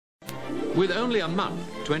With only a month,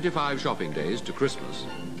 25 shopping days to Christmas,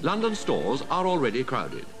 London stores are already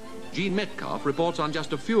crowded. Jean Metcalf reports on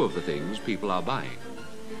just a few of the things people are buying.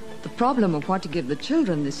 The problem of what to give the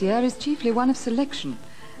children this year is chiefly one of selection.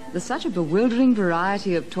 There's such a bewildering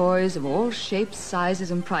variety of toys of all shapes, sizes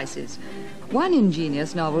and prices. One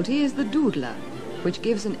ingenious novelty is the Doodler, which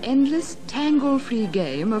gives an endless, tangle-free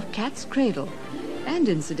game of cat's cradle, and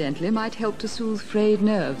incidentally might help to soothe frayed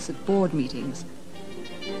nerves at board meetings.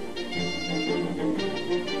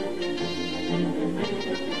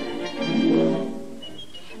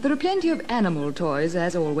 There are plenty of animal toys,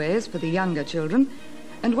 as always, for the younger children,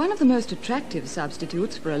 and one of the most attractive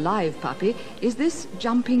substitutes for a live puppy is this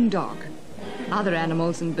jumping dog. Other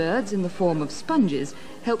animals and birds in the form of sponges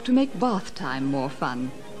help to make bath time more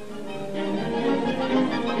fun.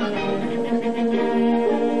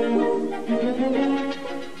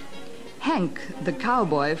 Hank, the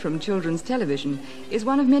cowboy from children's television, is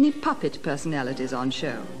one of many puppet personalities on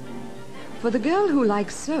show. For the girl who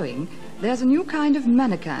likes sewing, there's a new kind of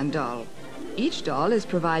mannequin doll. Each doll is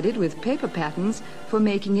provided with paper patterns for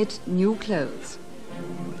making it new clothes.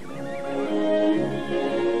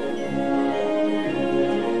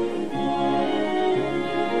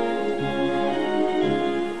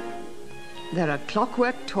 There are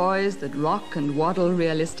clockwork toys that rock and waddle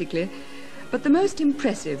realistically, but the most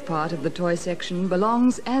impressive part of the toy section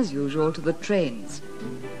belongs, as usual, to the trains.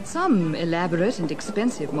 Some elaborate and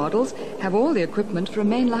expensive models have all the equipment for a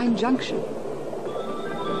mainline junction.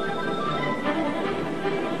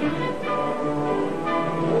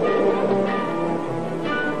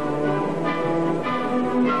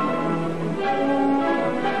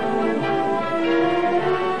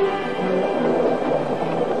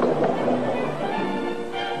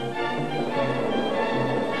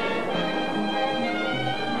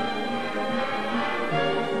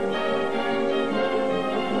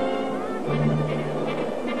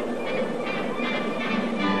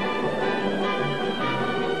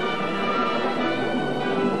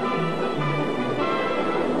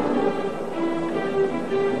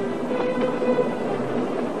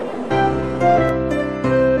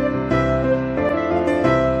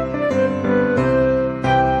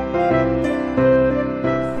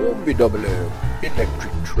 Hornby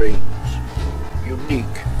electric trains, unique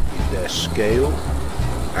in their scale,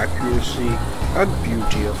 accuracy and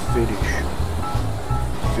beauty of finish,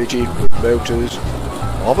 fitted with motors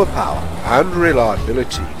of a power and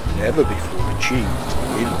reliability never before achieved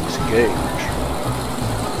in this gauge.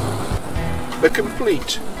 A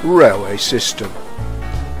complete railway system,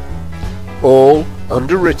 all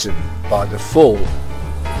underwritten by the full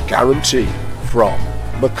guarantee from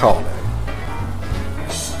Macaulay.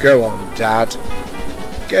 Go on, Dad.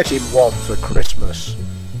 Get him one for Christmas.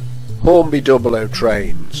 Hornby Dublo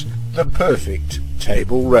trains, the perfect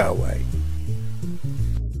table railway.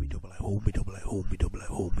 Hornby Dublo, Hornby Dublo, Hornby Dublo,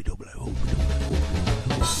 Hornby Dublo, Hornby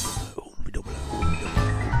Dublo, Hornby Dublo, Hornby Dublo.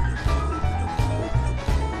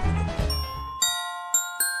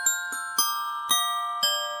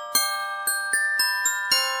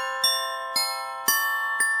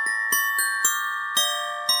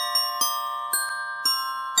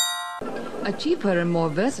 A cheaper and more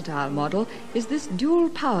versatile model is this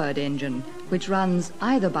dual-powered engine, which runs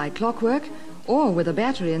either by clockwork or, with a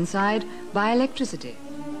battery inside, by electricity.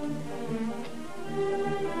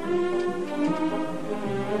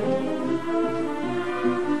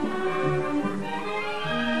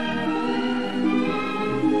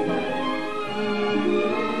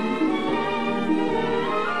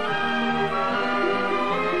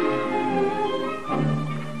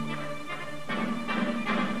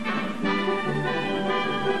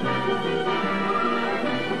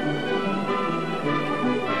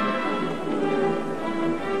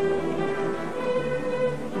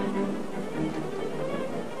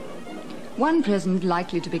 One present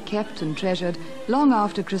likely to be kept and treasured long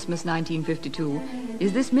after Christmas 1952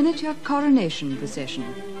 is this miniature coronation procession,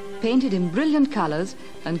 painted in brilliant colours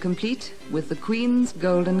and complete with the Queen's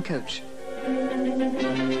golden coach.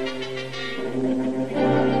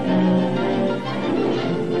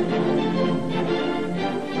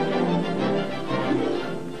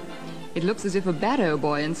 It looks as if a barrow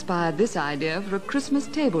boy inspired this idea for a Christmas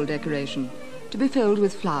table decoration, to be filled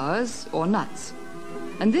with flowers or nuts.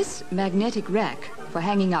 And this magnetic rack for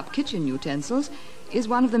hanging up kitchen utensils is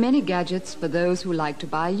one of the many gadgets for those who like to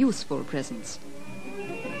buy useful presents.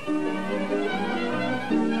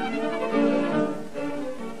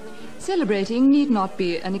 Celebrating need not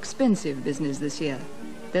be an expensive business this year.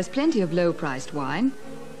 There's plenty of low-priced wine.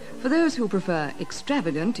 For those who prefer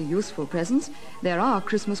extravagant to useful presents, there are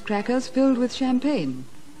Christmas crackers filled with champagne.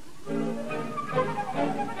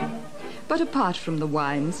 But apart from the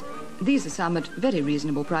wines, these are some at very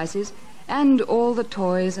reasonable prices, and all the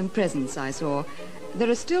toys and presents I saw, there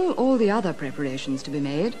are still all the other preparations to be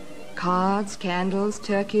made. Cards, candles,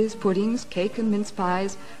 turkeys, puddings, cake and mince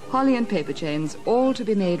pies, holly and paper chains, all to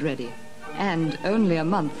be made ready. And only a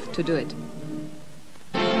month to do it.